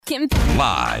chicken.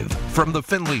 Live from the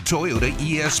Findlay Toyota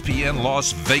ESPN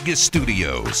Las Vegas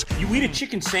studios, You eat a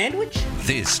chicken sandwich?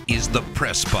 this is the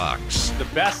Press Box. The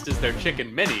best is their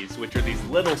chicken minis, which are these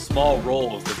little small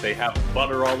rolls that they have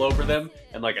butter all over them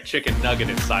and like a chicken nugget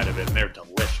inside of it, and they're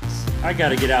delicious. I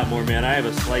gotta get out more, man. I have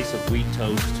a slice of wheat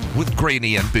toast. With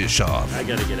Graney and Bischoff I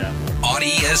gotta get out more. on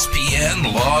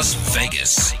ESPN Las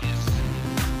Vegas.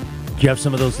 Do you have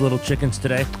some of those little chickens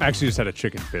today? I actually just had a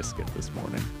chicken biscuit this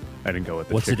morning. I didn't go with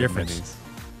the What's the chicken difference?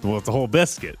 minis. Well, it's a whole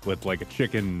biscuit with like a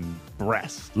chicken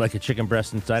breast. Like a chicken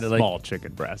breast inside it? Small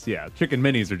chicken breast, yeah. Chicken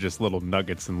minis are just little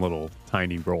nuggets and little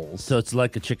tiny rolls. So it's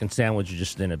like a chicken sandwich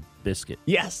just in a biscuit.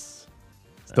 Yes.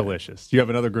 It's delicious. Do you have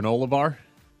another granola bar?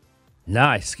 No,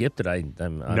 I skipped it. I'm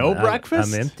No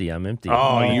breakfast? I'm empty.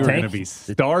 Oh, The you're going to tank- be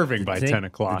starving the by tank- 10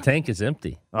 o'clock. The tank is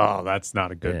empty. Oh, that's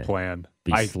not a good Yeah. plan.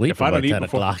 Be sleeping if I don't by eat 10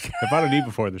 before, o'clock. If I don't eat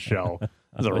before the show,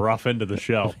 it's a rough end of the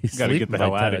show. He's Got to get sleeping the hell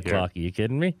by out 10 of here. o'clock. Are you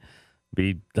kidding me?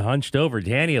 Be hunched over.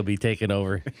 Danny will be taking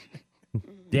over.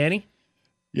 Danny,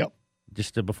 Yep.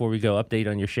 just before we go, update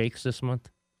on your shakes this month.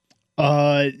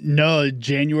 No,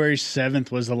 January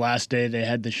 7th was the last day they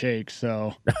had the shakes,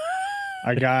 so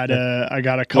I got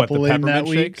a couple the in that peppermint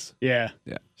week. shakes? Yeah.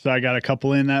 Yeah. So I got a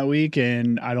couple in that week,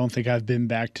 and I don't think I've been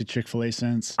back to Chick-fil-A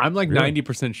since. I'm like Really?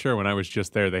 90% sure when I was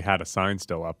just there, they had a sign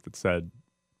still up that said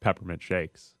peppermint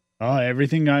shakes. Oh,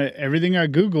 everything I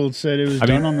Googled said it was I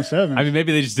mean- done on the 7th. I mean,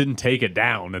 maybe they just didn't take it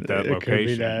down at that It could be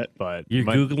location. that. But You're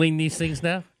might- Googling these things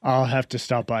now? I'll have to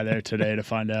stop by there today to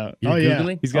find out. You're oh yeah,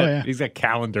 Googling? he's got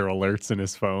calendar alerts in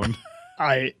his phone.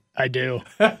 I do.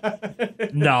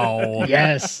 No.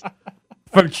 Yes.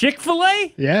 From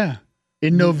Chick-fil-A? Yeah.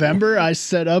 In November, I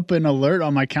set up an alert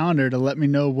on my calendar to let me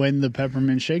know when the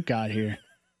peppermint shake got here.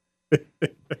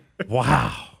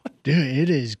 Wow. Dude, it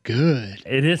is good.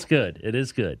 It is good. It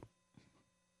is good.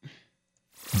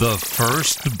 The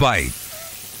first bite.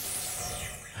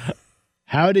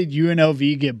 How did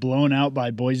UNLV get blown out by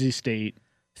Boise State?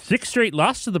 6 straight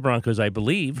loss to the Broncos, I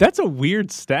believe. That's a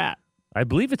weird stat. I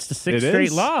believe it's the 6th It straight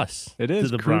is. loss. It to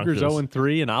is. the Kruger's Broncos.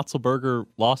 0-3, and Otzelberger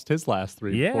lost his last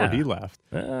 3 before Yeah. he left.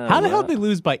 How the hell did they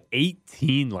lose by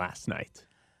 18 last night?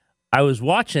 I was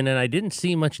watching, and I didn't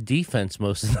see much defense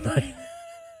most of the night.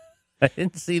 I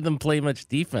didn't see them play much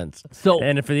defense.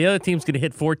 And if the other team's going to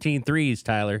hit 14 threes,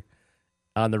 Tyler,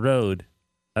 on the road,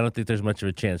 I don't think there's much of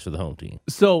a chance for the home team.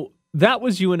 So that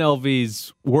was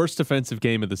UNLV's worst defensive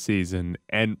game of the season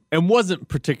and wasn't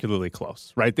particularly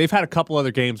close, right? They've had a couple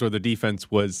other games where the defense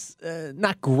was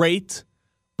not great,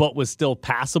 but was still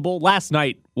passable. Last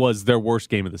night was their worst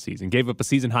game of the season. Gave up a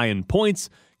season high in points,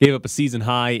 gave up a season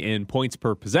high in points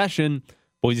per possession.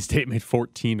 Boise State made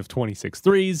 14 of 26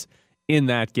 threes in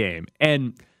that game.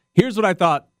 And here's what I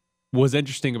thought was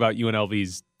interesting about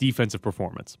UNLV's defensive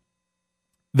performance.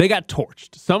 They got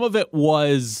torched. Some of it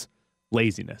was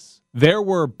laziness. There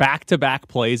were back-to-back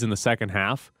plays in the second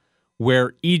half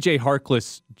where E.J.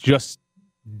 Harkless just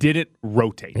didn't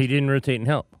rotate. He didn't rotate and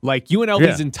help. Like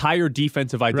UNLV's Yeah. entire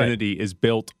defensive identity is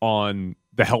built on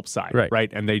the help side, Right.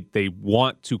 And they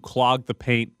want to clog the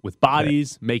paint with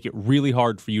bodies, make it really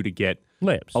hard for you to get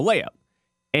Layups. a layup.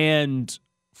 And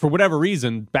for whatever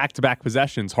reason, back-to-back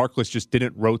possessions, Harkless just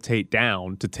didn't rotate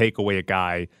down to take away a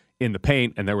guy in the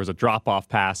paint, and there was a drop-off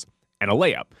pass and a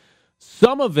layup.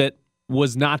 Some of it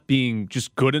was not being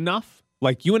just good enough.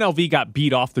 Like UNLV got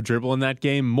beat off the dribble in that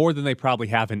game more than they probably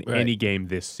have in any game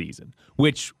this season,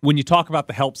 which when you talk about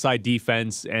the help side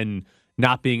defense and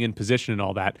not being in position and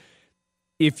all that,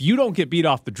 if you don't get beat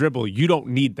off the dribble, you don't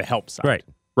need the help side.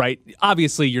 Right?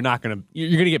 Obviously, you're going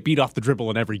to get beat off the dribble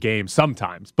in every game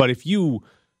sometimes, but if you,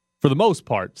 for the most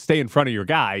part, stay in front of your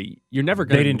guy, you're never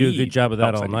going to They didn't do a good job of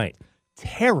that all night.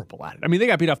 Terrible at it. I mean, they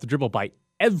got beat off the dribble by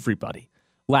everybody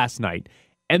last night.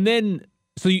 And then,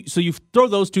 so you throw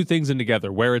those two things in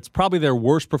together, where it's probably their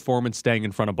worst performance staying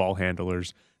in front of ball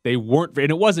handlers. They weren't,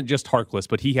 and it wasn't just Harkless,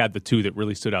 but he had the two that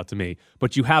really stood out to me.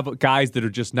 But you have guys that are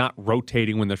just not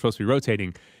rotating when they're supposed to be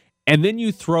rotating. And then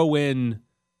you throw in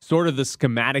sort of the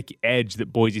schematic edge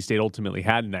that Boise State ultimately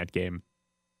had in that game,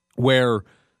 where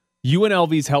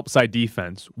UNLV's help side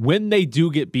defense, when they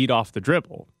do get beat off the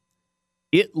dribble,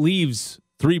 it leaves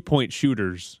three-point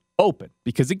shooters open.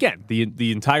 Because, again,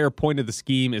 the entire point of the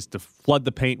scheme is to flood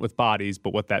the paint with bodies,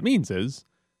 but what that means is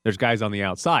there's guys on the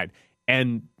outside.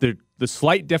 And the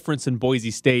slight difference in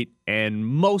Boise State and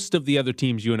most of the other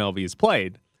teams UNLV has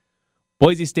played,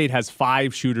 Boise State has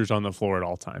 5 shooters on the floor at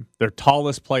all time. Their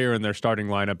tallest player in their starting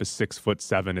lineup is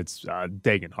 6'7". It's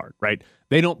Dagenhart, right?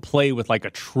 They don't play with like a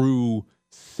true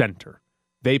center.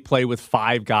 They play with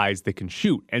 5 guys that can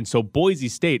shoot. And so Boise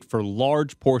State, for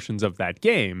large portions of that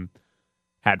game,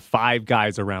 had 5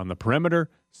 guys around the perimeter,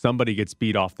 somebody gets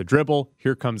beat off the dribble.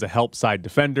 Here comes a help side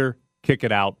defender, kick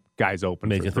it out, guys open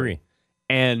Make for a three.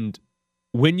 And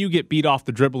when you get beat off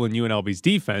the dribble in UNLV's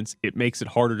defense, it makes it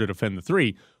harder to defend the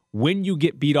three. When you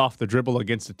get beat off the dribble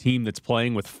against a team that's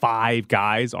playing with 5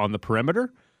 guys on the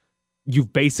perimeter,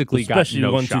 you've basically got no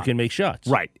especially ones shot. who can make shots.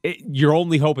 Right. Your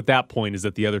only hope at that point is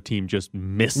that the other team just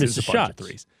misses a bunch shots. of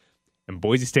threes. And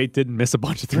Boise State didn't miss a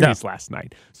bunch of threes last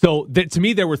night. So to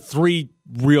me, there were 3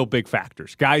 real big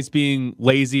factors. Guys being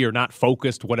lazy or not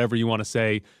focused, whatever you want to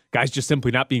say. Guys just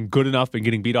simply not being good enough and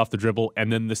getting beat off the dribble.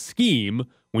 And then the scheme,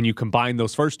 when you combine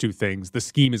those first 2 things, the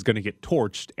scheme is going to get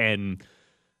torched. And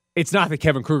it's not that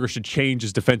Kevin Kruger should change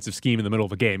his defensive scheme in the middle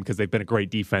of a game, because they've been a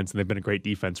great defense and they've been a great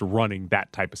defense running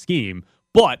that type of scheme.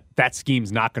 But that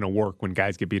scheme's not going to work when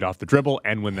guys get beat off the dribble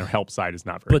and when their help side is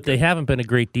not very But good. they haven't been a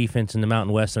great defense in the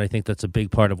Mountain West, and I think that's a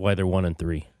big part of why they're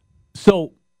 1-3.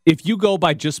 So if you go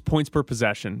by just points per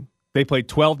possession, they played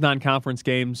 12 non-conference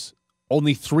games.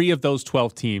 Only 3 of those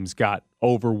 12 teams got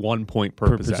over 1 point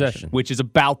per possession, which is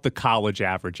about the college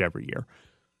average every year.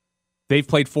 They've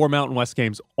played 4 Mountain West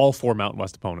games. All 4 Mountain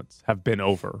West opponents have been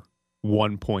over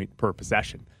 1 point per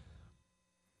possession.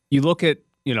 You look at,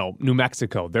 New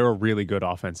Mexico, they're a really good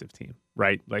offensive team,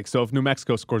 right? Like, so if New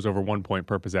Mexico scores over 1 point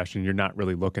per possession, you're not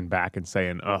really looking back and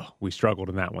saying, oh, we struggled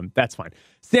in that one. That's fine.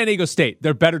 San Diego State,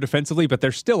 they're better defensively, but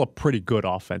they're still a pretty good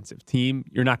offensive team.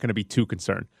 You're not going to be too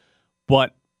concerned.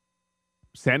 But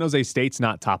San Jose State's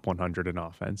not top 100 in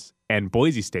offense, and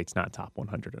Boise State's not top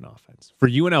 100 in offense. For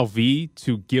UNLV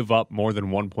to give up more than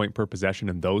 1 point per possession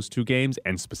in those 2 games,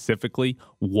 and specifically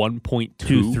 1.2,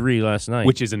 2-3 last night,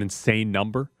 which is an insane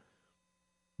number,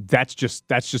 that's just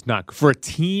not for a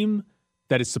team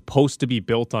that is supposed to be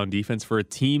built on defense, for a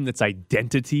team that's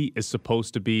identity is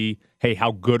supposed to be, hey,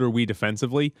 how good are we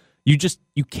defensively? You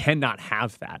cannot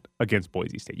have that against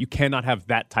Boise State. You cannot have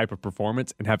that type of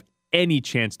performance and have any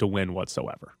chance to win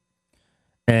whatsoever.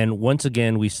 And once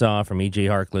again, we saw from E.J.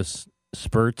 Harkless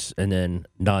spurts and then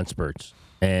non-spurts.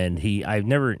 And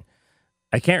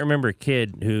I can't remember a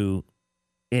kid who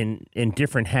in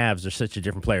different halves are such a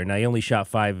different player. Now, he only shot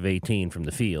 5 of 18 from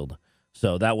the field,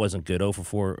 so that wasn't good. 0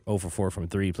 for 4 from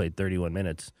 3, played 31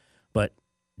 minutes. But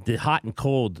the hot and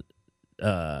cold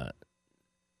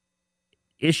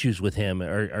issues with him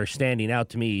are standing out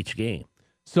to me each game.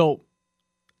 So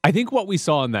I think what we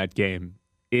saw in that game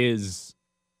is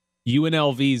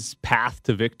UNLV's path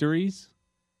to victories,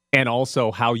 and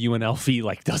also how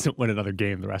UNLV doesn't win another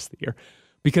game the rest of the year.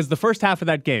 Because the first half of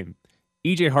that game,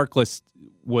 E.J. Harkless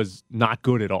was not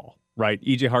good at all, right?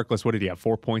 E.J. Harkless, what did he have,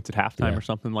 4 points at halftime or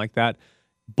something like that?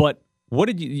 But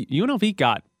UNLV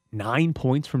got 9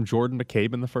 points from Jordan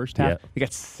McCabe in the first half. Yeah. They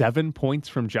got 7 points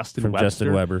from Justin Webster.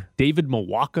 Justin Weber. David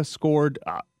Mwaka scored.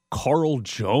 Carl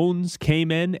Jones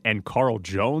came in, and Carl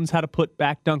Jones had a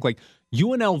put-back dunk.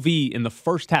 UNLV in the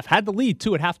first half had the lead,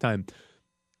 too, at halftime.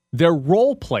 Their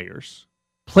role players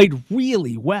played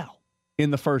really well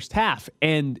in the first half.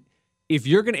 And if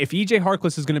E.J.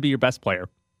 Harkless is going to be your best player,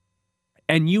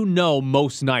 and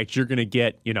most nights you're going to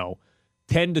get,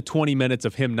 10 to 20 minutes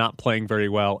of him not playing very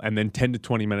well, and then 10 to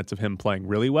 20 minutes of him playing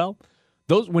really well,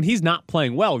 when he's not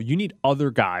playing well, you need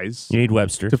other guys. You need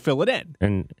Webster to fill it in.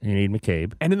 And you need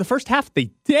McCabe. And in the first half,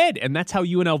 they did. And that's how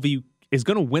UNLV is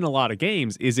going to win a lot of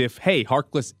games, is if, hey,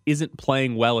 Harkless isn't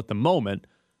playing well at the moment,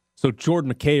 so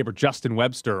Jordan McCabe or Justin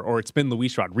Webster, or it's been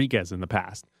Luis Rodriguez in the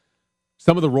past,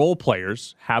 some of the role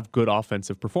players have good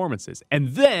offensive performances. And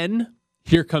then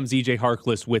here comes E.J.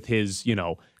 Harkless with his,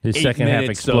 his second half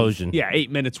explosion. 8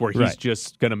 minutes where he's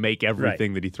just going to make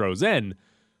everything that he throws in.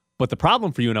 But the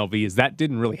problem for UNLV is that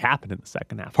didn't really happen in the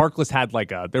second half. Harkless had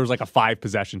there was a 5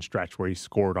 possession stretch where he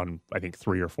scored on, I think,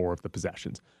 3 or 4 of the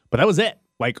possessions. But that was it.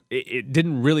 It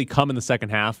didn't really come in the second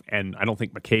half, and I don't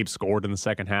think McCabe scored in the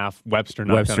second half. Webster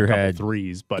knocked down a couple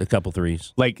threes, but a couple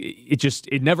threes.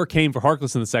 It never came for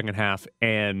Harkless in the second half,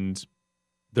 and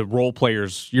the role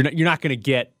players, you're not going to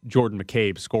get Jordan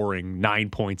McCabe scoring 9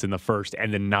 points in the first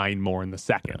and then 9 more in the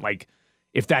second. Yeah.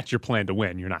 If that's your plan to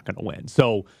win, you're not going to win.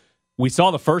 So we saw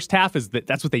the first half is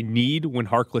that's what they need when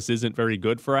Harkless isn't very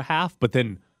good for a half, but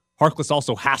then Harkless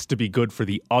also has to be good for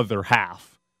the other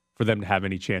half for them to have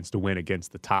any chance to win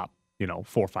against the top, 4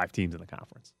 or 5 teams in the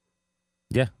conference.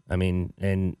 Yeah, I mean,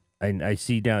 and I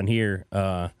see down here,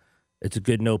 it's a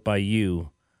good note by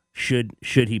you. Should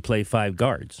he play 5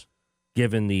 guards,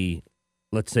 given the,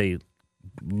 let's say,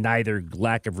 neither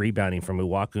lack of rebounding from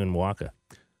Iwaku and Mwaka?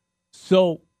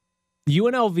 So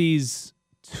UNLV's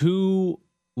 2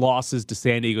 losses to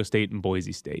San Diego State and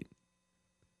Boise State.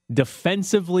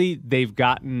 Defensively, they've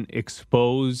gotten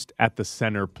exposed at the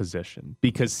center position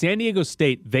because San Diego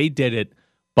State, they did it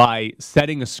by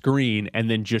setting a screen and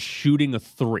then just shooting a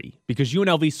three. Because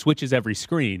UNLV switches every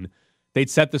screen. They'd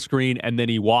set the screen, and then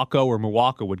Iwako or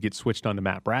Mwako would get switched onto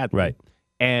Matt Bradley. Right.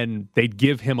 And they'd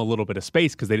give him a little bit of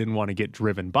space because they didn't want to get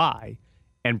driven by.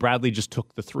 And Bradley just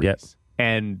took the threes. Yep.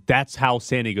 And that's how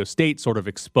San Diego State sort of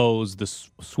exposed the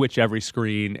switch every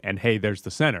screen and, hey, there's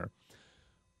the center.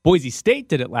 Boise State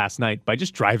did it last night by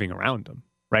just driving around him.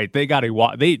 Right,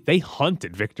 they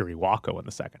hunted Victor Iwako in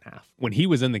the second half. When he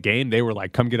was in the game, they were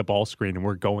like, "Come get a ball screen," and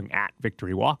we're going at Victor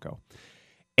Iwako.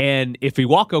 And if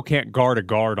Iwako can't guard a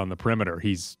guard on the perimeter,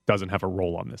 he doesn't have a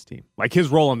role on this team. Like, his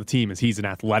role on the team is he's an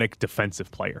athletic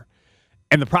defensive player.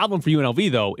 And the problem for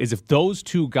UNLV, though, is if those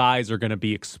two guys are going to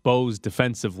be exposed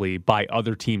defensively by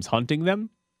other teams hunting them,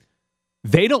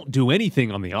 they don't do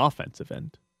anything on the offensive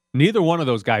end. Neither one of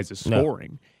those guys is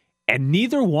scoring. No. And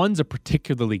neither one's a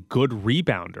particularly good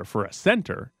rebounder for a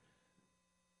center.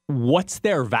 What's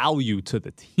their value to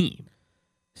the team?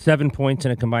 7 points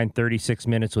in a combined 36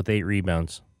 minutes with 8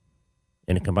 rebounds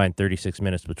in a combined 36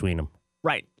 minutes between them.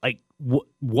 Right. Like,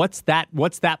 what's that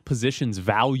position's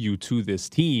value to this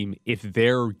team if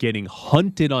they're getting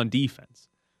hunted on defense?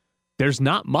 There's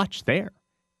not much there.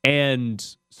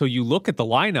 And so you look at the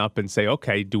lineup and say,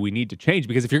 okay, do we need to change?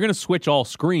 Because if you're going to switch all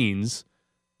screens,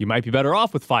 you might be better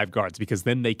off with 5 guards because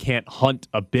then they can't hunt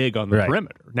a big on the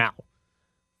perimeter. Now,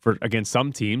 against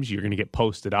some teams, you're going to get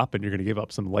posted up and you're going to give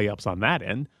up some layups on that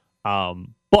end.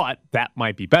 But that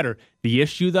might be better. The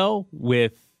issue, though,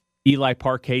 with Eli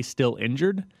Parquet still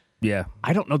injured,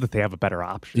 I don't know that they have a better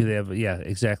option. Do they have? Yeah,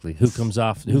 exactly. Who comes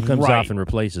off and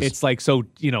replaces? It's like, so,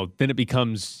 then it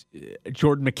becomes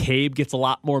Jordan McCabe gets a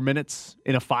lot more minutes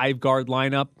in a 5-guard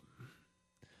lineup.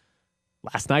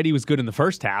 Last night he was good in the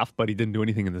first half, but he didn't do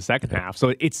anything in the second half.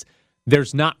 So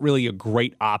there's not really a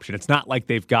great option. It's not like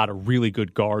they've got a really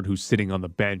good guard who's sitting on the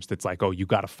bench that's like, oh, you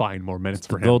got to find more minutes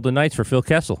for him. Golden Knights for Phil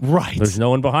Kessel. Right. There's no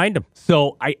one behind him.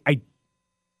 So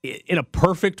in a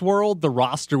perfect world, the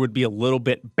roster would be a little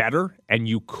bit better, and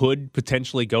you could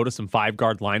potentially go to some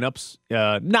 5-guard lineups,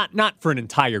 not for an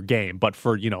entire game, but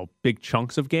for, big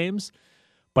chunks of games.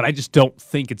 But I just don't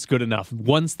think it's good enough.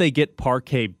 Once they get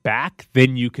Parquet back,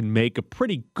 then you can make a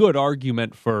pretty good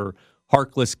argument for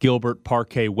Harkless, Gilbert,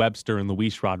 Parquet, Webster, and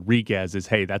Luis Rodriguez is,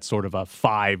 hey, that's sort of a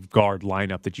 5-guard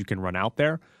lineup that you can run out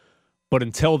there. But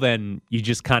until then, you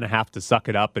just kind of have to suck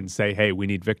it up and say, hey, we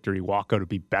need Victor Iwako to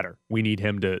be better. We need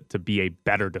him to be a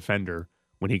better defender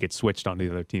when he gets switched onto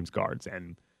the other team's guards.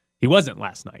 And he wasn't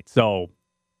last night. So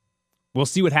we'll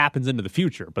see what happens into the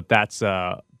future. But that's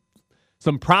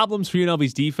some problems for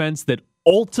UNLV's defense that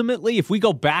ultimately, if we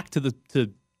go back to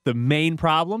the main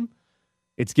problem,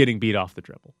 it's getting beat off the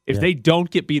dribble. If they don't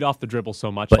get beat off the dribble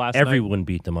so much last night. Everyone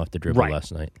beat them off the dribble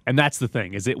last night. And that's the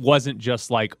thing, is it wasn't just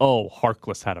like, oh,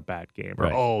 Harkless had a bad game,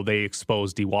 or oh, they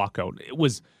exposed Iwako. It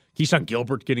was Keyshawn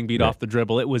Gilbert getting beat off the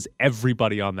dribble. It was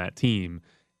everybody on that team.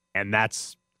 And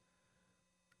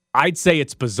I'd say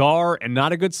it's bizarre and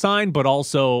not a good sign, but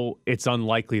also it's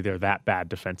unlikely they're that bad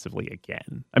defensively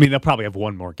again. I mean, they'll probably have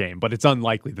one more game, but it's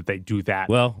unlikely that they do that.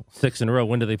 Well, 6 in a row.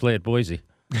 When do they play at Boise?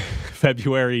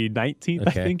 February 19th,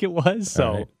 I think it was.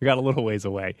 So we got a little ways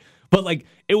away. But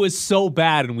it was so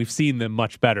bad, and we've seen them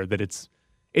much better, that it's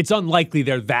unlikely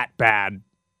they're that bad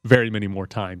very many more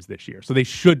times this year. So they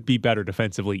should be better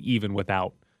defensively even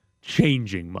without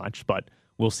changing much. But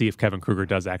we'll see if Kevin Kruger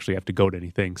does actually have to go to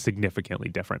anything significantly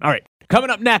different. All right, coming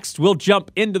up next, we'll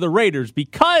jump into the Raiders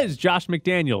because Josh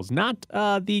McDaniels, not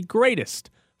the greatest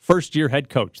first-year head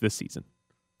coach this season.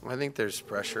 I think there's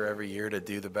pressure every year to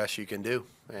do the best you can do.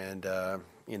 And,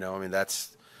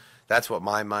 that's what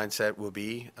my mindset will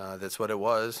be. That's what it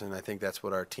was. And I think that's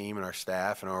what our team and our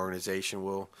staff and our organization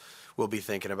will be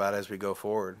thinking about as we go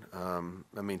forward.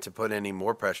 To put any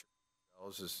more pressure on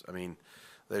ourselves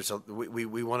is,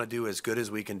 we want to do as good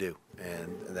as we can do.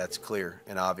 And that's clear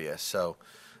and obvious. So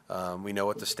we know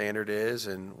what the standard is,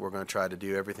 and we're going to try to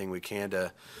do everything we can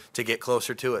to get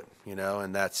closer to it,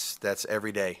 and that's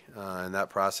every day, and that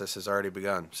process has already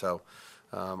begun. So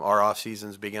our off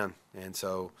season's begun, and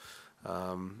so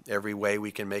every way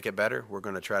we can make it better, we're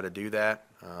going to try to do that.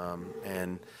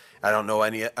 And I don't know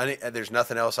there's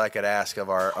nothing else I could ask of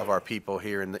our people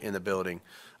here in the building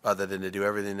other than to do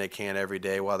everything they can every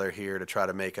day while they're here to try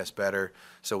to make us better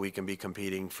so we can be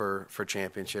competing for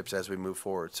championships as we move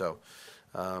forward. So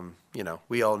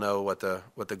we all know what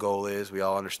the goal is. We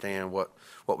all understand what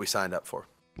we signed up for.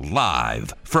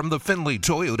 Live from the Findlay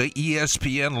Toyota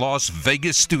ESPN Las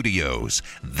Vegas studios,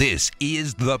 this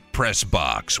is the Press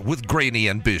Box with Graney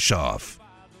and Bischoff.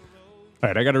 All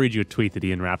right, I got to read you a tweet that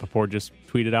Ian Rappaport just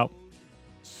tweeted out.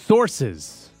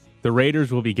 Sources: the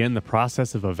Raiders will begin the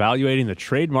process of evaluating the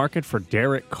trade market for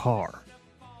Derek Carr.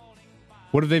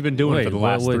 What have they been doing Wait, for the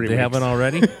last 3 weeks? They haven't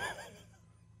already?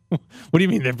 What do you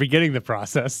mean they're beginning the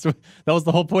process? That was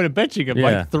the whole point of benching him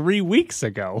Yeah. like 3 weeks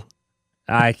ago.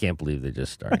 I can't believe they're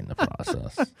just starting the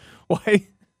process. Why?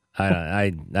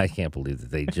 I can't believe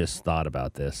that they just thought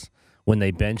about this. When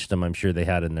they benched him, I'm sure they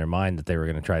had in their mind that they were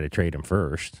going to try to trade him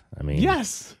first. I mean,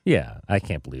 Yes. yeah, I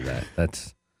can't believe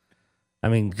that. I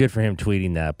mean, good for him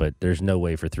tweeting that, but there's no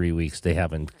way for 3 weeks they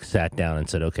haven't sat down and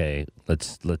said, okay,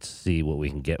 let's see what we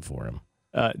can get for him.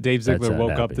 Dave That's Ziegler not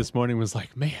woke up happening. this morning and was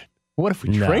like, man, what if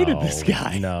we traded this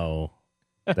guy? No,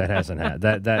 that hasn't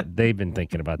happened. That they've been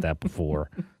thinking about that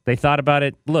before. They thought about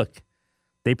it. Look,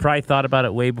 they probably thought about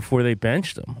it way before they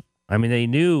benched him. I mean, they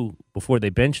knew before they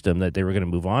benched him that they were going to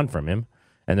move on from him,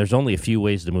 and there's only a few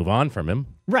ways to move on from him.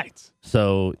 Right.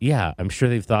 So yeah, I'm sure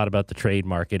they've thought about the trade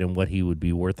market and what he would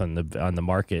be worth on the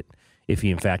market if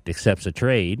he in fact accepts a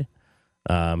trade.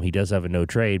 He does have a no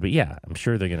trade, but yeah, I'm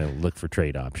sure they're going to look for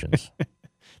trade options.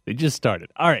 They just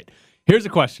started. All right. Here's a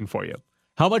question for you.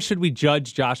 How much should we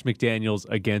judge Josh McDaniels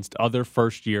against other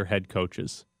first-year head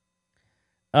coaches?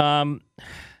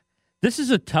 This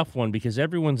is a tough one because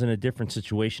everyone's in a different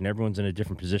situation. Everyone's in a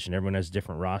different position. Everyone has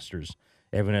different rosters.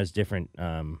 Everyone has different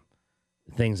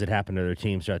things that happen to their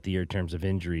teams throughout the year in terms of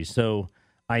injuries. So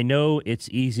I know it's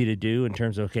easy to do in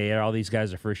terms of, okay, all these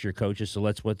guys are first-year coaches, so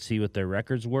let's see what their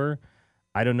records were.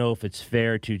 I don't know if it's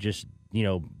fair to just,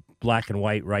 black and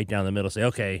white right down the middle, say,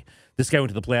 okay, this guy went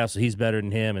to the playoffs, so he's better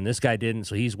than him, and this guy didn't,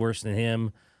 so he's worse than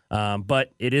him.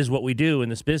 But it is what we do in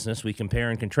this business. We compare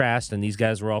and contrast, and these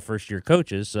guys were all first-year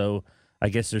coaches, so I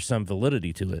guess there's some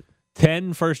validity to it.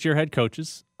 10 first-year head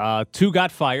coaches. 2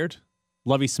 got fired,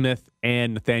 Lovie Smith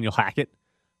and Nathaniel Hackett.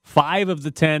 5 of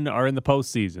the 10 are in the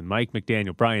postseason. Mike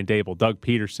McDaniel, Brian Daboll, Doug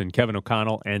Peterson, Kevin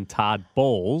O'Connell, and Todd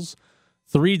Bowles.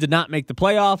 3 did not make the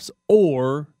playoffs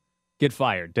or get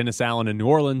fired. Dennis Allen in New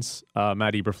Orleans,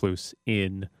 Matt Eberflus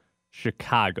in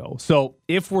Chicago. So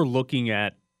if we're looking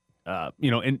at,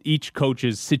 in each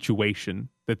coach's situation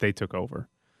that they took over,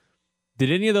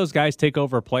 did any of those guys take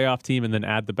over a playoff team and then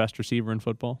add the best receiver in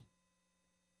football?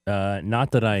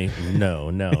 Not that I know.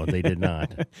 No, they did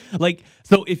not.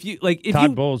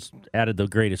 Todd Bowles added the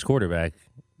greatest quarterback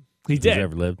he did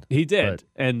ever lived. He did,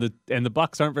 and the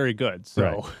Bucks aren't very good, so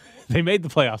Right. they made the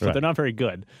playoffs, but they're not very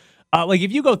good.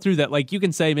 If you go through that, you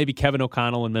can say maybe Kevin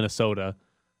O'Connell in Minnesota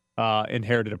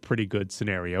inherited a pretty good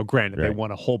scenario. Granted, they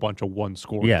won a whole bunch of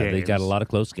one-score games. They got a lot of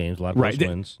close games, a lot of close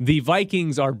wins. The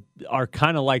Vikings are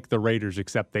kind of like the Raiders,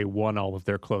 except they won all of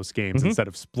their close games instead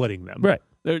of splitting them. Right.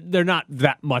 They're not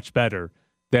that much better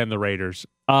than the Raiders.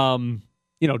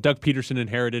 Doug Peterson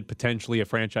inherited potentially a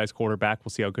franchise quarterback. We'll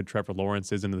see how good Trevor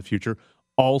Lawrence is into the future.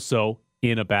 Also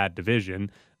in a bad division.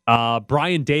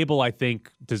 Brian Daboll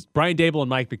and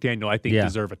Mike McDaniel,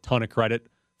 deserve a ton of credit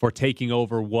for taking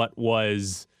over what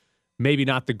was maybe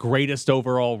not the greatest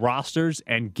overall rosters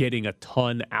and getting a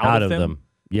ton out of them.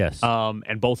 Yes.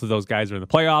 And both of those guys are in the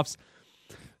playoffs.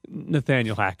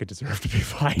 Nathaniel Hackett deserved to be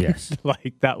fired. Yes.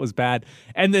 That was bad.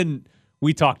 And then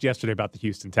we talked yesterday about the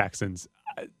Houston Texans.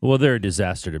 Well, they're a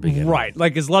disaster to begin with.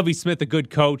 Right. Is Lovie Smith a good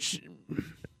coach?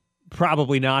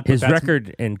 Probably not. His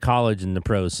record in college and the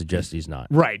pros suggests he's not.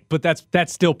 Right. But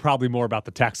that's still probably more about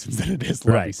the Texans than it is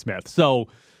Lovie Smith. So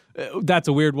that's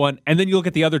a weird one. And then you look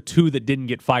at the other 2 that didn't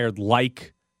get fired,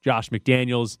 like Josh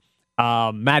McDaniels.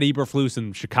 Matt Eberflus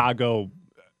in Chicago.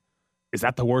 Is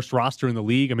that the worst roster in the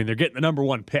league? I mean, they're getting the number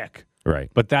 1 pick.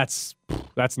 Right. But that's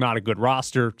not a good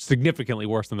roster, significantly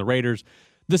worse than the Raiders.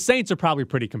 The Saints are probably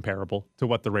pretty comparable to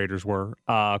what the Raiders were.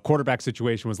 Quarterback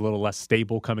situation was a little less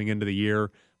stable coming into the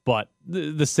year, but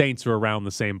the Saints are around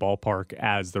the same ballpark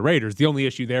as the Raiders. The only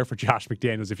issue there for Josh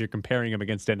McDaniels, if you're comparing him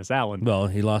against Dennis Allen. Well,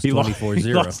 he lost 24-0.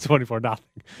 He lost 24-0.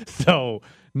 So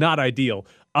not ideal.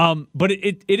 But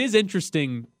it is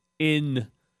interesting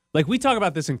we talk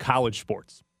about this in college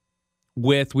sports.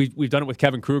 We've done it with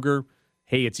Kevin Kruger.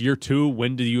 Hey, it's year 2.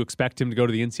 When do you expect him to go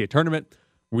to the NCAA tournament?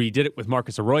 We did it with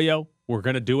Marcus Arroyo. We're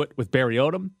going to do it with Barry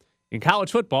Odom. In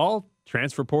college football,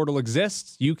 transfer portal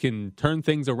exists. You can turn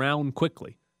things around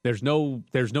quickly. There's no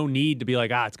need to be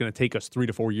like, it's going to take us 3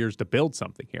 to 4 years to build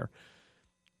something here.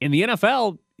 In the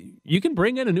NFL, you can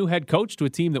bring in a new head coach to a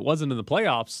team that wasn't in the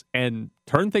playoffs and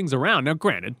turn things around. Now,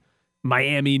 granted,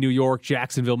 Miami, New York,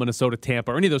 Jacksonville, Minnesota,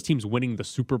 Tampa, are any of those teams winning the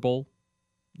Super Bowl?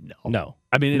 No.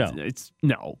 I mean, it's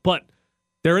no. But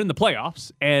they're in the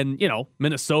playoffs, and,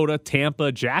 Minnesota,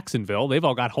 Tampa, Jacksonville, they've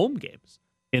all got home games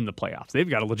in the playoffs. They've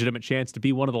got a legitimate chance to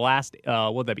be one of the last,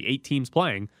 8 teams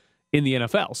playing in the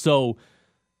NFL. So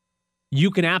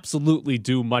you can absolutely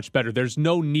do much better. There's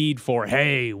no need for,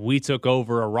 hey, we took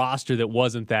over a roster that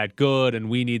wasn't that good, and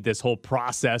we need this whole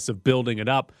process of building it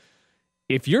up.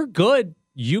 If you're good,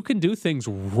 you can do things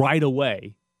right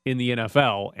away in the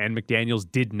NFL, and McDaniels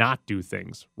did not do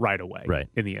things right away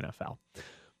in the NFL.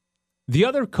 The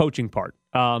other coaching part,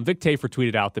 Vic Tafur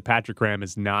tweeted out that Patrick Graham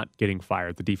is not getting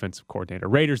fired, the defensive coordinator.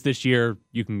 Raiders this year,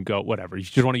 you can go whatever. You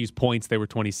just want to use points. They were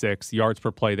 26th. Yards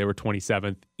per play, they were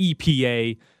 27th.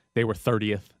 EPA, they were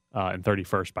 30th and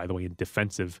 31st, by the way, in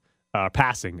defensive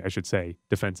passing, I should say,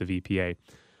 defensive EPA.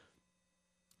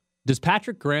 Does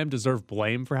Patrick Graham deserve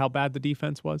blame for how bad the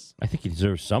defense was? I think he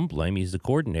deserves some blame. He's the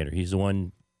coordinator. He's the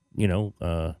one,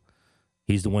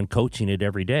 he's the one coaching it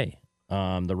every day.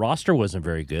 The roster wasn't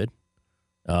very good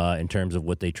in terms of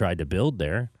what they tried to build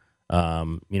there.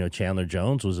 Chandler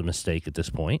Jones was a mistake at this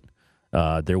point.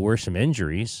 There were some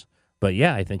injuries, but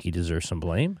yeah, I think he deserves some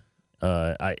blame.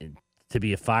 To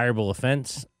be a fireable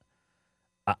offense,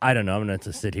 I don't know. I'm not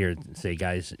to sit here and say,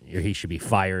 guys, he should be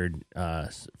fired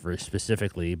for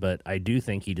specifically, but I do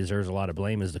think he deserves a lot of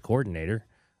blame as the coordinator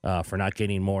for not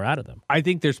getting more out of them. I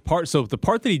think there's the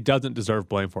part that he doesn't deserve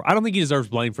blame for, I don't think he deserves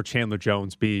blame for Chandler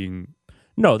Jones being...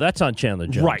 No, that's on Chandler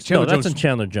Jones. Right. That's on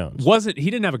Chandler Jones. He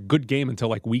didn't have a good game until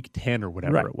like week 10 or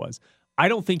whatever it was. I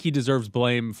don't think he deserves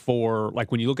blame for,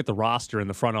 like, when you look at the roster and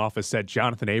the front office said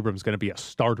Jonathan Abrams going to be a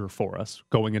starter for us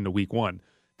going into week 1.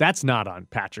 That's not on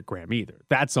Patrick Graham either.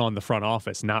 That's on the front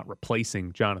office not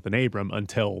replacing Jonathan Abram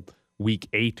until week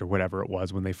 8 or whatever it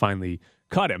was when they finally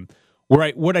cut him.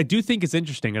 What I do think is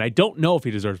interesting, and I don't know if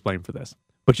he deserves blame for this,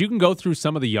 but you can go through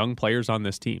some of the young players on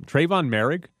this team. Trayvon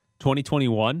Merrick,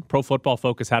 2021, Pro Football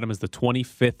Focus had him as the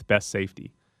 25th best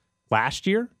safety. Last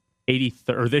year,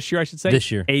 83rd, or this year I should say.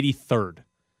 This year. 83rd.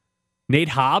 Nate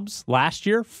Hobbs, last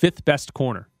year, 5th best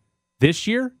corner. This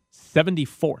year,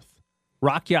 74th.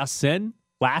 Rock Ya-Sin,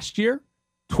 last year,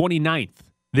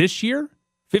 29th. This year,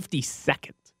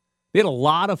 52nd. They had a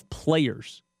lot of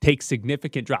players take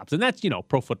significant drops. And that's,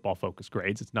 Pro Football Focus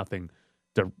grades. It's nothing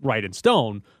to write in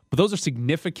stone. But those are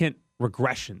significant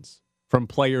regressions from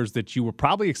players that you were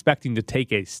probably expecting to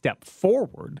take a step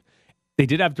forward. They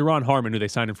did have Duron Harmon, who they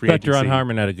signed in free agency. Duron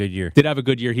Harmon had a good year. Did have a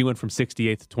good year. He went from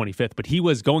 68th to 25th. But he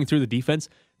was, going through the defense,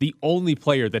 the only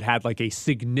player that had like a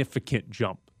significant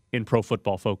jump in Pro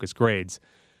Football Focus grades.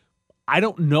 I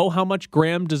don't know how much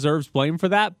Graham deserves blame for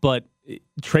that, but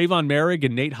Trayvon Merrick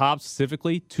and Nate Hobbs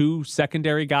specifically, 2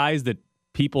 secondary guys that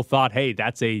people thought, hey,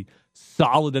 that's a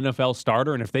solid NFL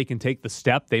starter, and if they can take the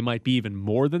step, they might be even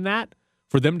more than that.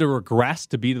 For them to regress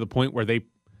to be to the point where they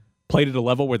played at a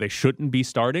level where they shouldn't be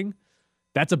starting,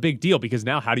 that's a big deal, because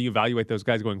now how do you evaluate those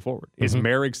guys going forward? Mm-hmm. Is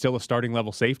Merrick still a starting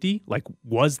level safety? Like,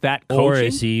 was that coaching? Or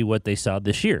is he what they saw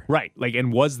this year? Right. Like,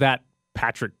 and was that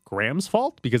Patrick Graham's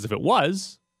fault? Because if it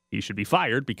was, he should be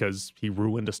fired because he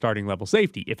ruined a starting level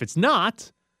safety. If it's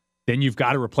not, then you've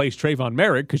got to replace Trayvon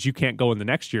Merrick, because you can't go in the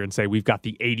next year and say we've got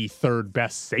the 83rd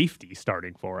best safety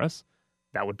starting for us.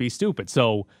 That would be stupid.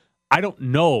 So I don't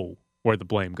know where the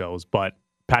blame goes, but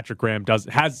Patrick Graham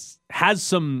has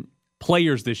some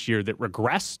players this year that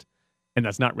regressed, and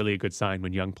that's not really a good sign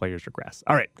when young players regress.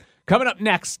 All right, coming up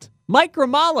next, Mike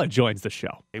Grimala joins the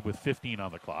show. With 15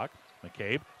 on the clock,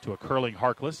 McCabe to a curling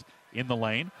Harkless in the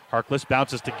lane. Harkless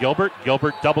bounces to Gilbert.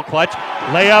 Gilbert double clutch,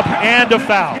 layup, and a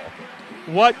foul.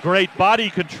 What great body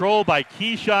control by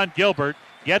Keyshawn Gilbert.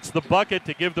 Gets the bucket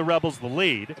to give the Rebels the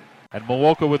lead, and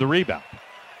Milwaukee with the rebound.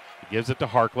 He gives it to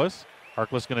Harkless.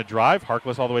 Harkless going to drive.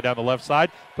 Harkless all the way down the left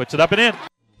side. Puts it up and in.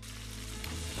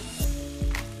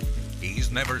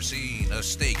 He's never seen a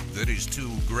steak that is too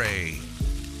gray.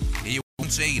 He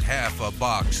once ate half a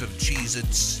box of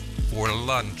Cheez-Its for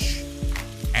lunch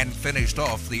and finished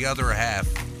off the other half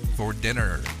for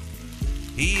dinner.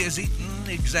 He has eaten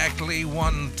exactly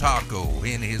 1 taco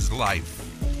in his life.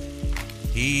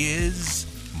 He is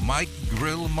Mike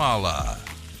Grimala.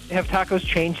 Have tacos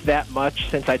changed that much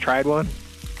since I tried one?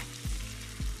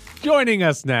 Joining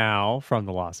us now from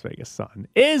the Las Vegas Sun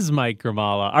is Mike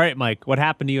Grimala. All right, Mike, what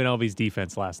happened to UNLV's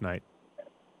defense last night?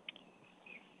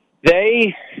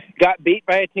 They got beat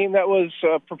by a team that was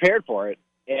prepared for it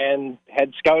and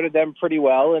had scouted them pretty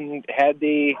well and had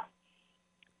the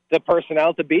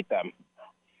personnel to beat them.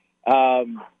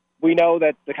 We know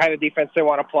that the kind of defense they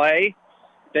want to play,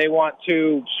 they want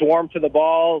to swarm to the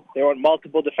ball. They want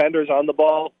multiple defenders on the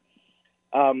ball.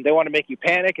 They want to make you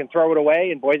panic and throw it away,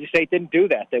 and Boise State didn't do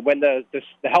that. When the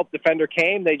help defender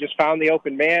came, they just found the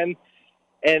open man,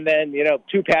 and then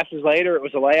 2 passes later, it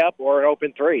was a layup or an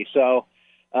open 3. So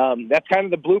that's kind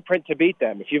of the blueprint to beat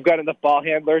them. If you've got enough ball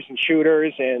handlers and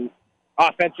shooters and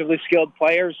offensively skilled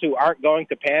players who aren't going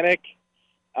to panic,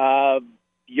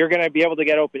 you're going to be able to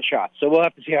get open shots. So we'll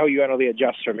have to see how UNLV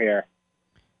adjusts from here.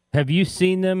 Have you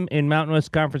seen them in Mountain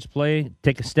West Conference play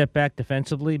take a step back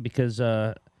defensively? Because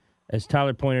As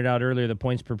Tyler pointed out earlier, the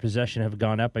points per possession have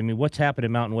gone up. I mean, what's happened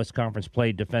in Mountain West Conference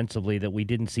play defensively that we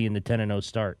didn't see in the 10-0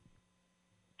 start?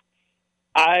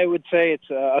 I would say it's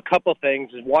a couple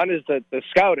things. One is the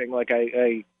scouting, like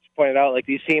I pointed out, like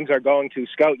these teams are going to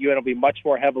scout UNLV much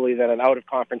more heavily than an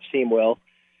out-of-conference team will.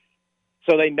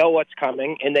 So they know what's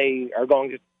coming, and they are going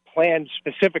to plan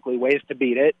specifically ways to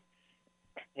beat it.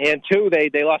 And two, they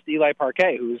lost Eli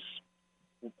Parquet, who's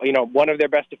one of their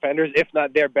best defenders, if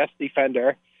not their best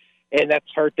defender, and that's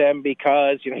hurt them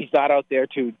because he's not out there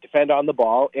to defend on the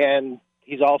ball, and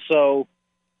he's also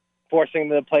forcing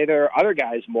them to play their other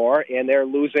guys more, and they're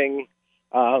losing,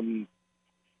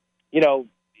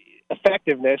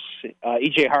 effectiveness.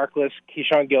 E.J. Harkless,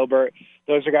 Keyshawn Gilbert,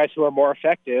 those are guys who are more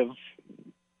effective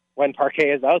when Parquet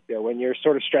is out there. When you're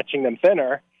sort of stretching them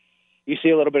thinner, you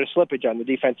see a little bit of slippage on the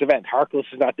defensive end. Harkless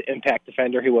is not the impact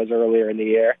defender he was earlier in the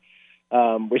year.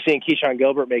 We're seeing Keyshawn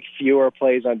Gilbert make fewer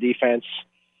plays on defense.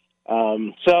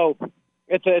 So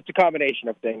it's a combination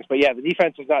of things. But, yeah, the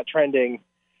defense is not trending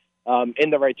in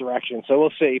the right direction. So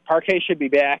we'll see. Parquet should be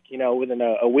back, within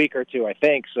a week or two, I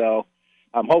think. So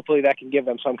hopefully that can give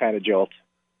them some kind of jolt.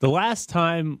 The last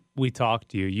time we talked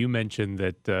to you, you mentioned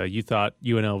that you thought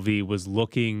UNLV was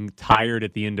looking tired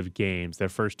at the end of games, their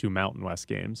first two Mountain West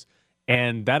games.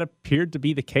 And that appeared to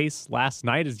be the case last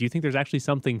night. Do you think there's actually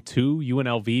something to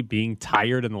UNLV being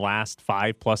tired in the last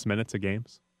 5+ minutes of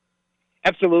games?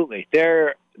 Absolutely.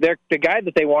 They're the guy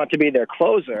that they want to be their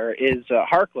closer is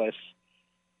Harkless.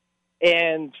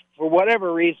 And for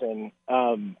whatever reason,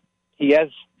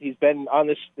 he's been on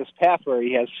this path where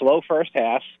he has slow first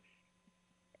half,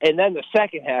 and then the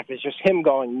second half is just him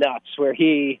going nuts, where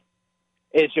he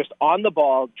is just on the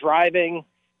ball, driving,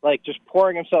 like just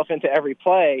pouring himself into every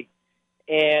play.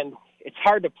 And it's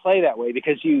hard to play that way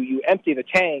because you empty the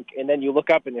tank, and then you look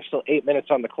up and there's still 8 minutes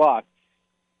on the clock.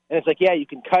 And it's like, yeah, you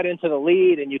can cut into the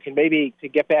lead and you can maybe to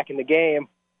get back in the game,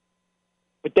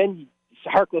 but then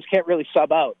Harkless can't really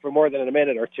sub out for more than a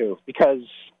minute or two because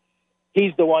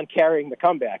he's the one carrying the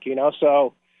comeback,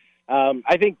 So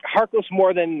I think Harkless,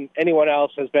 more than anyone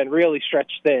else, has been really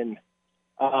stretched thin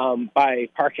by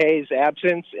Parquet's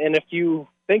absence. And if you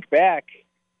think back,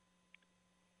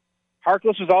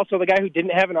 Harkless was also the guy who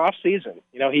didn't have an off season.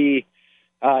 He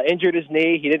injured his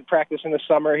knee. He didn't practice in the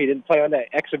summer. He didn't play on that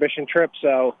exhibition trip.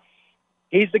 So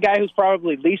he's the guy who's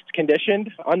probably least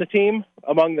conditioned on the team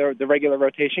among the regular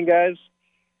rotation guys.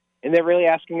 And they're really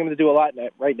asking him to do a lot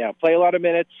right now. Play a lot of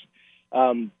minutes,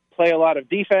 play a lot of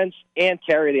defense, and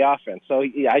carry the offense. So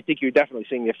I think you're definitely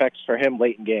seeing the effects for him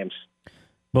late in games.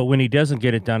 But when he doesn't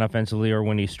get it done offensively, or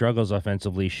when he struggles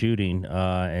offensively shooting,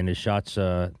 and his shots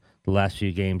the last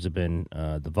few games have been,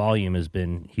 the volume has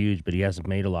been huge, but he hasn't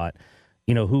made a lot.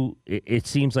 It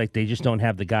seems like they just don't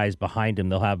have the guys behind him.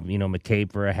 They'll have,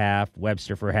 McCabe for a half,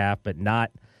 Webster for a half, but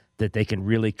not that they can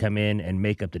really come in and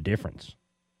make up the difference.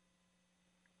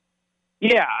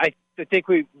 Yeah, I think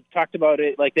we talked about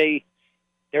it. Like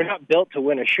they're not built to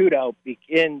win a shootout,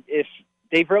 and if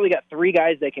they've really got three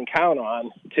guys they can count on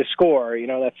to score,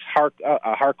 that's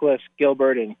Harkless,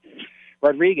 Gilbert, and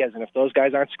Rodriguez. And if those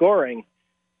guys aren't scoring,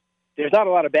 there's not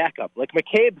a lot of backup. Like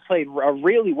McCabe played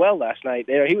really well last night.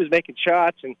 He was making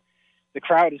shots, and the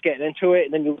crowd is getting into it.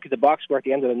 And then you look at the box score at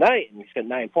the end of the night, and he's got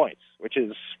 9 points, which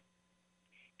is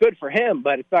good for him,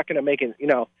 but it's not going to make it.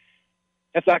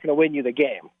 That's not going to win you the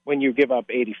game when you give up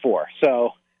 84.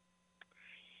 So,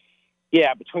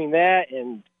 yeah, between that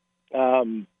and,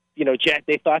 Jack,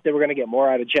 they thought they were going to get more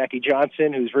out of Jackie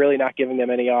Johnson, who's really not giving them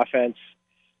any offense.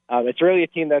 It's really a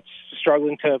team that's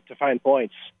struggling to find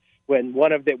points. When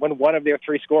one of their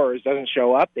three scorers doesn't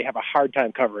show up, they have a hard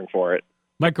time covering for it.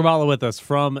 Mike Grimala with us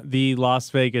from the Las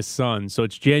Vegas Sun. So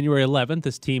it's January 11th.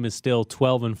 This team is still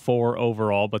 12-4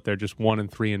 overall, but they're just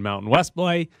 1-3 in Mountain West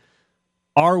play.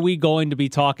 Are we going to be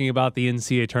talking about the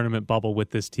NCAA tournament bubble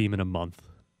with this team in a month?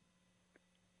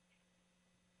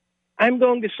 I'm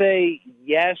going to say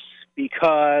yes,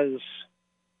 because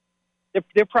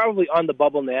they're probably on the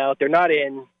bubble now. They're not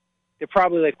in. They're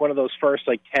probably like one of those first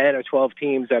 10 or 12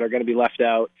 teams that are going to be left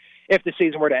out if the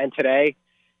season were to end today.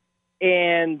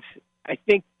 And I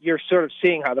think you're sort of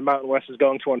seeing how the Mountain West is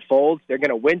going to unfold. They're going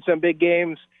to win some big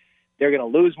games. They're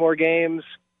going to lose more games.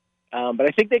 But I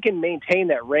think they can maintain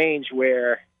that range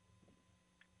where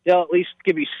they'll at least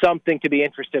give you something to be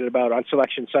interested about on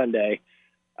Selection Sunday.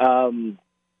 Do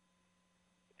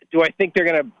I think they're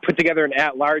going to put together an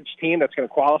at-large team that's going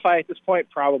to qualify at this point?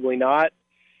 Probably not.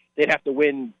 They'd have to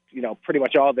win, pretty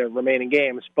much all their remaining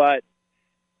games. But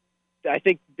I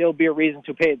think there'll be a reason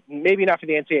to pay, maybe not for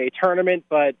the NCAA tournament,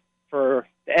 but for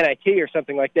the NIT or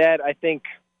something like that. I think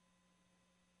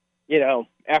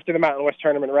after the Mountain West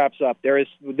tournament wraps up, there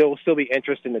will still be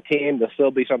interest in the team. There'll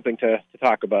still be something to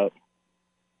talk about.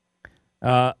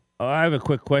 I have a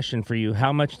quick question for you.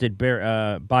 How much did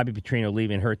Bobby Petrino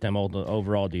leaving hurt them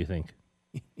overall, do you think?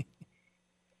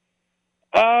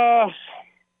 I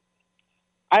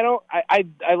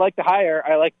like the hire.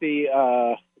 I like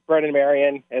the Brennan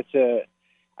Marion.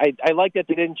 I like that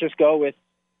they didn't just go with,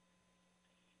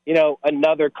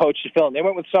 another coach to fill in. They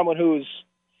went with someone who's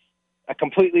a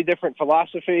completely different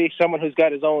philosophy, someone who's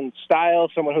got his own style,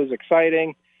 someone who's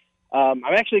exciting. I'm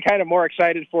actually kind of more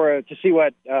excited to see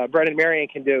what Brennan Marion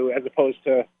can do as opposed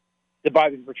to the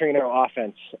Bobby Petrino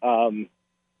offense.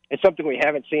 It's something we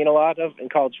haven't seen a lot of in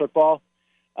college football.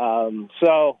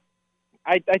 So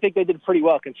I think they did pretty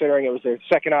well considering it was their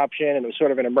second option and it was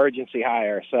sort of an emergency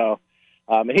hire. So,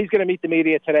 and he's going to meet the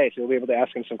media today, so we'll be able to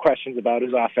ask him some questions about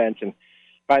his offense and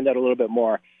find out a little bit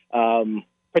more.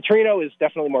 Petrino is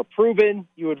definitely more proven.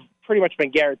 You would pretty much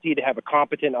been guaranteed to have a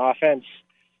competent offense.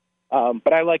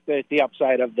 But I like the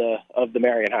upside of the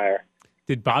Marion hire.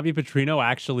 Did Bobby Petrino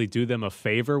actually do them a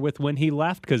favor with when he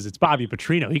left? Because it's Bobby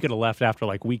Petrino. He could have left after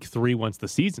like week 3 once the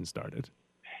season started.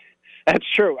 That's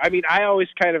true. I mean, I always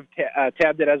kind of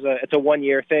tabbed it as it's a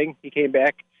 1-year thing. He came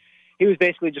back. He was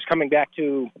basically just coming back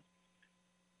to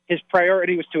his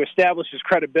priority was to establish his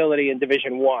credibility in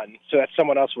Division I so that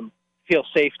someone else would feel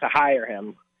safe to hire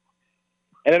him.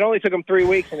 And it only took him 3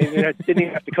 weeks, and he didn't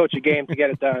even have to coach a game to get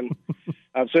it done.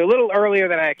 So a little earlier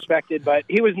than I expected, but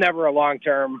he was never a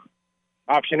long-term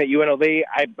option at UNLV.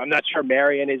 I'm not sure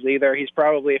Marion is either. He's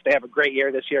probably, if they have a great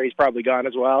year this year, he's probably gone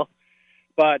as well.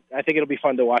 But I think it'll be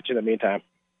fun to watch in the meantime.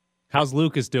 How's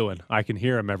Lucas doing? I can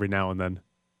hear him every now and then.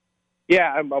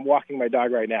 Yeah, I'm walking my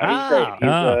dog right now. He's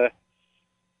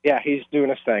great. He's doing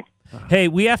his thing. Hey,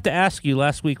 we have to ask you.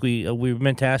 Last week we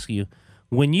meant to ask you,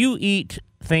 when you eat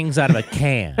things out of a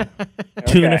can,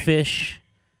 tuna fish,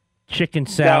 chicken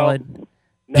salad,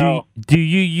 no. Do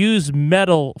you use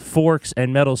metal forks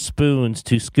and metal spoons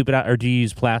to scoop it out, or do you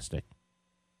use plastic?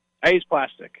 I use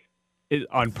plastic.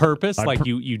 On purpose?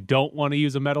 You don't want to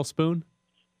use a metal spoon?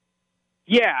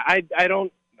 Yeah, I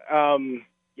don't.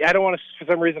 I don't want to.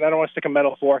 For some reason, I don't want to stick a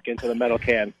metal fork into the metal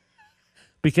can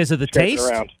because of the taste.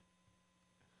 Around.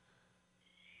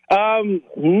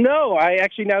 No, I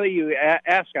actually, now that you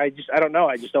ask, I don't know.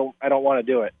 I don't want to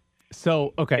do it.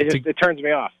 So, okay. It turns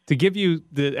me off. To give you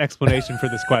the explanation for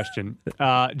this question,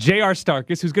 J.R.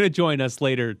 Starkus, who's going to join us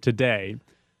later today,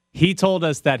 he told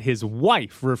us that his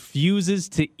wife refuses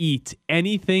to eat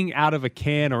anything out of a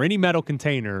can or any metal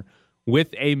container with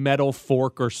a metal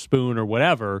fork or spoon or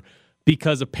whatever,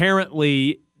 because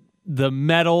apparently the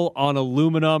metal on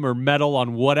aluminum or metal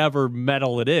on whatever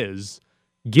metal it is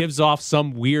gives off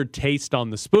some weird taste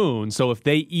on the spoon. So if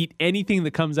they eat anything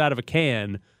that comes out of a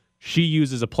can, she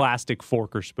uses a plastic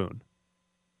fork or spoon.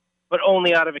 But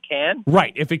only out of a can?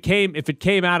 Right. If it came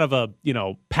out of a,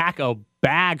 a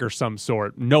bag or some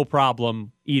sort, no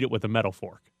problem. Eat it with a metal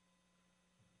fork.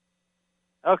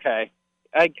 Okay.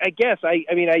 I guess. I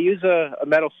use a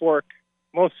metal fork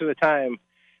most of the time,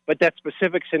 but that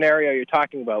specific scenario you're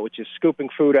talking about, which is scooping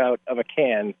food out of a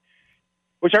can,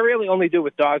 which I really only do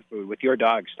with dog food, with your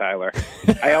dogs, Tyler.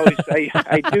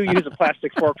 I do use a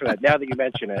plastic fork for that, now that you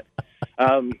mention it.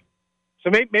 So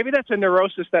maybe that's a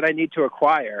neurosis that I need to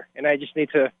acquire, and I just need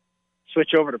to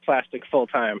switch over to plastic full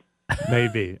time.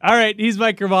 Maybe. All right, he's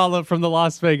Mike Grimala from the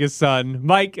Las Vegas Sun.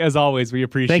 Mike, as always, we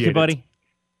appreciate it. Thank you, buddy.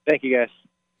 Thank you, guys.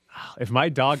 If my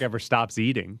dog ever stops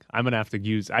eating, I'm going to have to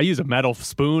use a metal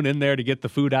spoon in there to get the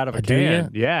food out of a can.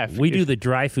 Yeah. We do the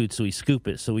dry food, so we scoop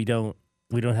it, so we don't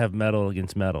have metal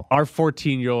against metal. Our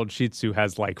 14-year-old Shih Tzu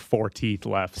has like 4 teeth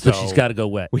left. So she's got to go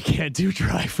wet. We can't do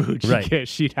dry food.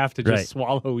 She'd have to just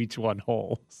swallow each one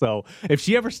whole. So if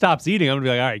she ever stops eating, I'm going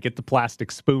to be like, all right, get the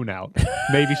plastic spoon out.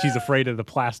 Maybe she's afraid of the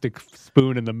plastic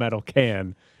spoon in the metal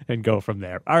can and go from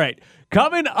there. All right,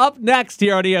 coming up next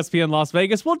here on ESPN Las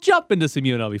Vegas, we'll jump into some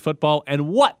UNLV football and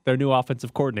what their new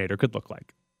offensive coordinator could look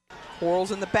like.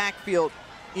 Quarles in the backfield,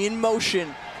 in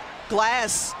motion.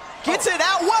 Glass gets it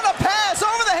out. What a pass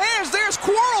over the hands. There's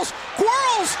Quarles.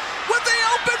 Quarles with the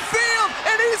open field,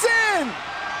 and he's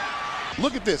in.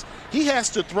 Look at this. He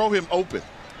has to throw him open.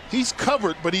 He's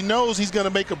covered, but he knows he's going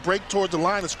to make a break towards the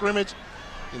line of scrimmage,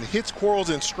 and hits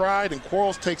Quarles in stride, and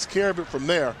Quarles takes care of it from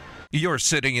there. You're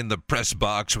sitting in the press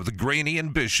box with Graney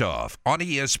and Bischoff on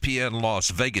ESPN Las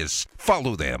Vegas.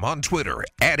 Follow them on Twitter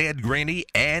at Ed Graney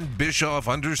and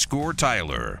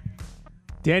Bischoff_Tyler.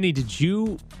 Danny, did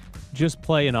you just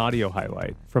play an audio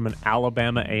highlight from an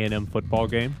Alabama A&M football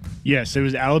game? Yes, it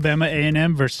was Alabama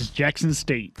A&M versus Jackson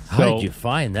State. How did you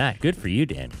find that? Good for you,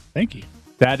 Danny. Thank you.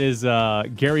 That is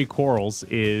Gary Quarles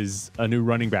is a new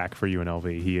running back for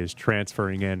UNLV. He is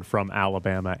transferring in from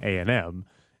Alabama A&M.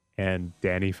 And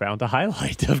Danny found a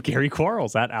highlight of Gary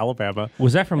Quarles at Alabama.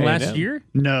 Was that from A&M. last year?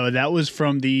 No, that was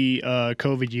from the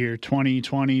COVID year,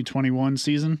 2020-21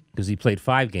 season. Because he played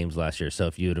 5 games last year. So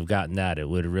if you would have gotten that, it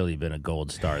would have really been a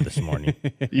gold star this morning.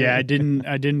 Yeah, I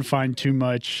didn't find too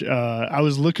much. I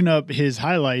was looking up his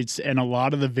highlights, and a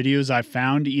lot of the videos I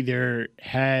found either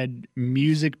had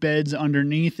music beds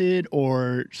underneath it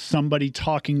or somebody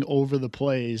talking over the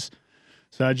plays.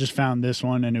 So I just found this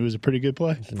one, and it was a pretty good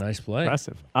play. It's a nice play.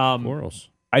 Impressive. Quarles.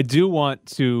 I do want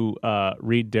to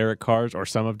read Derek Carr's or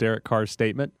some of Derek Carr's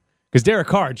statement because Derek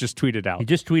Carr just tweeted out. He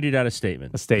just tweeted out a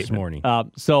statement this morning.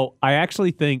 So I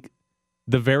actually think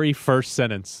the very first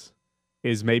sentence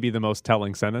is maybe the most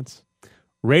telling sentence.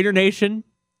 Raider Nation,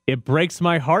 it breaks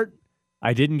my heart.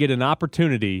 I didn't get an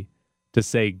opportunity to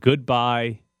say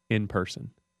goodbye in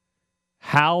person.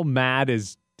 How mad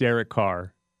is Derek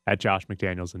Carr at Josh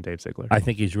McDaniels and Dave Ziegler? I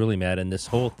think he's really mad. And this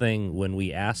whole thing, when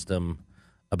we asked him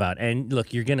about, and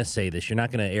look, you're going to say this. You're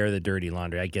not going to air the dirty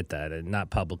laundry. I get that, and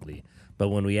not publicly. But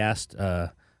when we asked,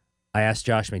 I asked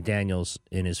Josh McDaniels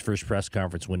in his first press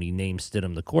conference when he named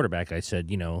Stidham the quarterback, I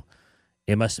said,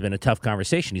 it must have been a tough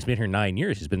conversation. He's been here 9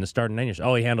 years. He's been the starter 9 years.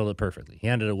 Oh, he handled it perfectly. He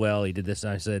handled it well. He did this.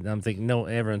 And I said, I'm thinking, no,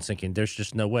 everyone's thinking, there's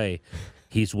just no way.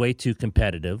 He's way too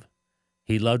competitive.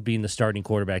 He loved being the starting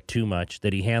quarterback too much,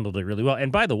 that he handled it really well.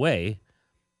 And by the way,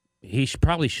 he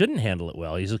probably shouldn't handle it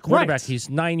well. He's a quarterback. Right. He's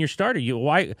 9-year starter.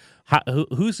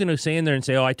 Who's going to say in there and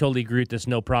say, oh, I totally agree with this,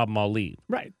 no problem, I'll leave?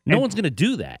 Right. No one's going to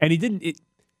do that. And he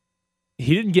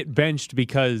didn't get benched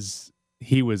because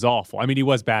he was awful. I mean, he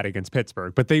was bad against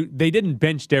Pittsburgh, but they didn't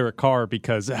bench Derek Carr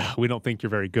because we don't think you're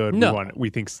very good. No.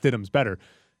 We think Stidham's better.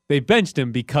 They benched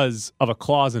him because of a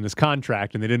clause in his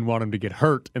contract, and they didn't want him to get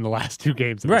hurt in the last 2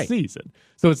 games of the season.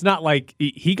 So it's not like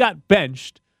he got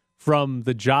benched from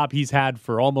the job he's had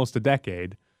for almost a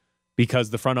decade because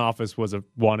the front office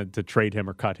wanted to trade him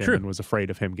or cut him and was afraid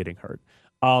of him getting hurt.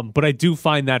 But I do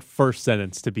find that first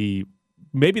sentence to be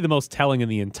maybe the most telling in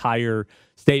the entire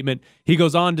statement. He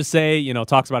goes on to say,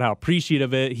 talks about how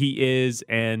appreciative he is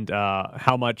and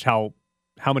how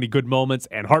many good moments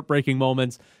and heartbreaking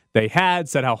moments they had,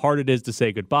 said how hard it is to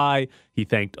say goodbye. He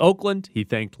thanked Oakland. He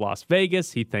thanked Las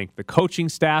Vegas. He thanked the coaching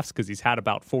staffs because he's had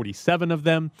about 47 of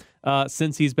them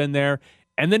since he's been there.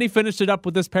 And then he finished it up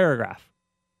with this paragraph.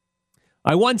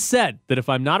 I once said that if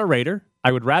I'm not a Raider,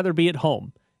 I would rather be at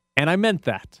home. And I meant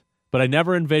that, but I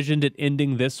never envisioned it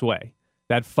ending this way.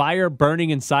 That fire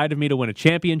burning inside of me to win a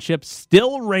championship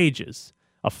still rages,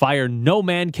 a fire no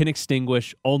man can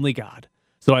extinguish, only God.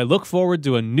 So I look forward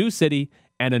to a new city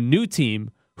and a new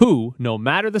team who, no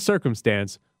matter the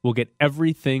circumstance, will get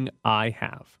everything I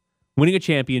have. Winning a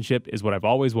championship is what I've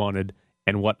always wanted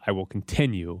and what I will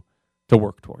continue to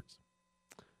work towards.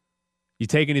 You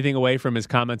take anything away from his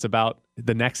comments about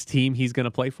the next team he's going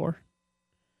to play for?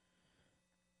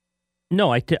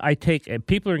 No, I take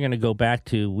people are going to go back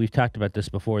to, we've talked about this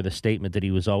before, the statement that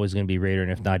he was always going to be Raider,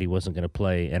 and if not, he wasn't going to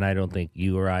play. And I don't think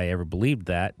you or I ever believed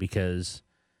that because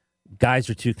guys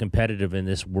are too competitive in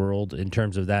this world in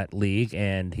terms of that league,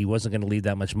 and he wasn't going to leave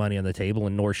that much money on the table,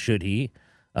 and nor should he.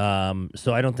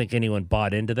 So I don't think anyone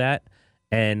bought into that,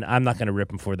 and I'm not going to rip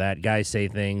him for that. Guys say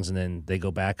things, and then they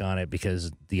go back on it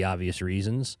because the obvious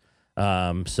reasons.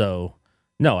 So,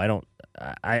 no, I don't.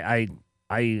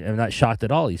 I am not shocked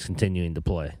at all he's continuing to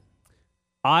play.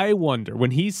 I wonder,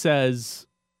 when he says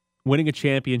winning a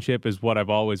championship is what I've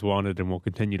always wanted and will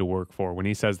continue to work for, when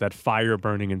he says that fire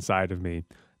burning inside of me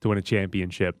to win a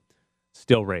championship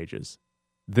still rages.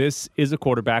 This is a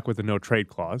quarterback with a no-trade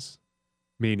clause,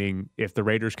 meaning if the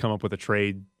Raiders come up with a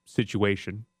trade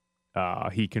situation,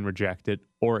 he can reject it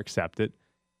or accept it.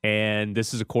 And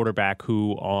this is a quarterback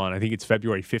who I think it's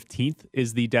February 15th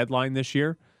is the deadline this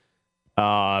year.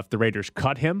 If the Raiders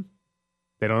cut him,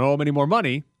 they don't owe him any more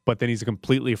money, but then he's a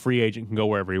completely free agent, can go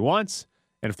wherever he wants.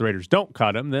 And if the Raiders don't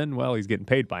cut him, then, well, he's getting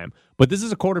paid by him. But this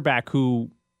is a quarterback who,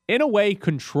 in a way,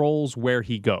 controls where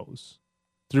he goes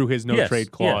through his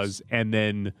no-trade clause, and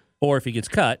then... Or if he gets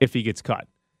cut. If he gets cut.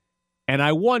 And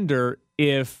I wonder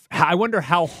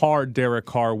how hard Derek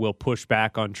Carr will push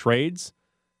back on trades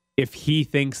if he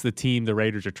thinks the team the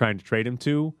Raiders are trying to trade him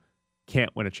to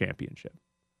can't win a championship.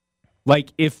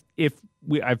 Like,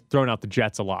 I've thrown out the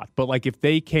Jets a lot, but like if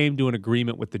they came to an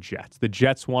agreement with the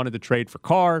Jets wanted to trade for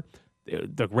Carr,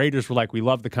 the Raiders were like, we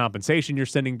love the compensation you're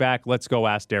sending back, let's go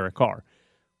ask Derek Carr.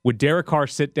 Would Derek Carr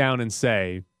sit down and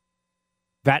say,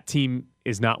 that team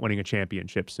is not winning a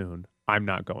championship soon, I'm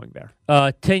not going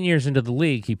there? 10 years into the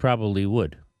league, he probably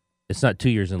would. It's not 2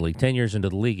 years in the league. 10 years into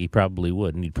the league, he probably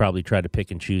would, and he'd probably try to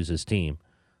pick and choose his team.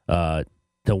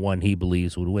 the one he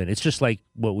believes would win. It's just like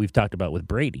what we've talked about with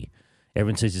Brady.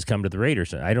 Everyone says he's come to the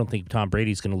Raiders. I don't think Tom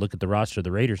Brady's going to look at the roster of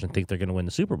the Raiders and think they're going to win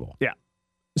the Super Bowl. Yeah.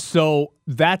 So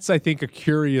that's, I think, a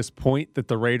curious point that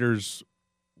the Raiders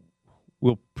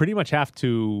will pretty much have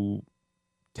to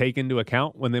take into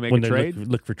account when they make a trade.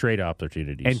 Look for trade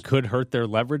opportunities. And could hurt their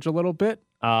leverage a little bit.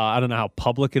 I don't know how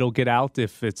public it'll get out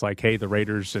if it's like, hey, the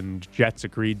Raiders and Jets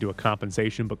agreed to a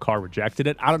compensation, but Carr rejected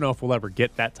it. I don't know if we'll ever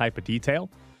get that type of detail.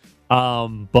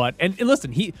 But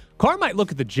listen, Carr might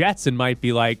look at the Jets and might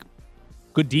be like,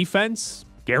 good defense,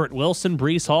 Garrett Wilson,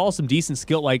 Breece Hall, some decent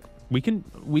skill. Like, we can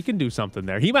do something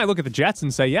there. He might look at the Jets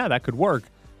and say, yeah, that could work.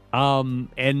 And,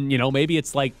 maybe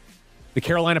it's like the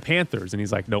Carolina Panthers. And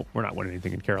he's like, nope, we're not winning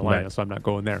anything in Carolina, so I'm not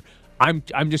going there.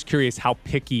 I'm just curious how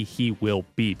picky he will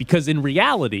be. Because in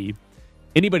reality,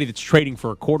 anybody that's trading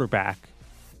for a quarterback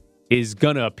is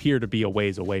going to appear to be a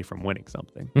ways away from winning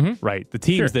something, right? The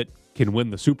teams that can win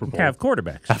the Super Bowl have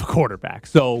quarterbacks. Have a quarterback.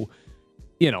 So,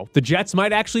 the Jets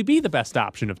might actually be the best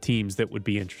option of teams that would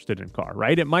be interested in Carr,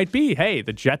 right? It might be, hey,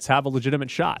 the Jets have a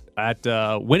legitimate shot at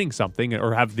winning something,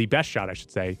 or have the best shot, I should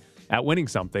say, at winning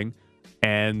something,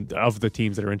 and of the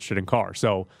teams that are interested in Carr.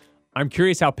 So I'm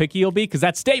curious how picky he'll be, because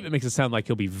that statement makes it sound like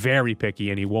he'll be very picky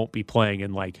and he won't be playing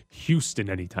in, like, Houston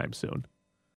anytime soon.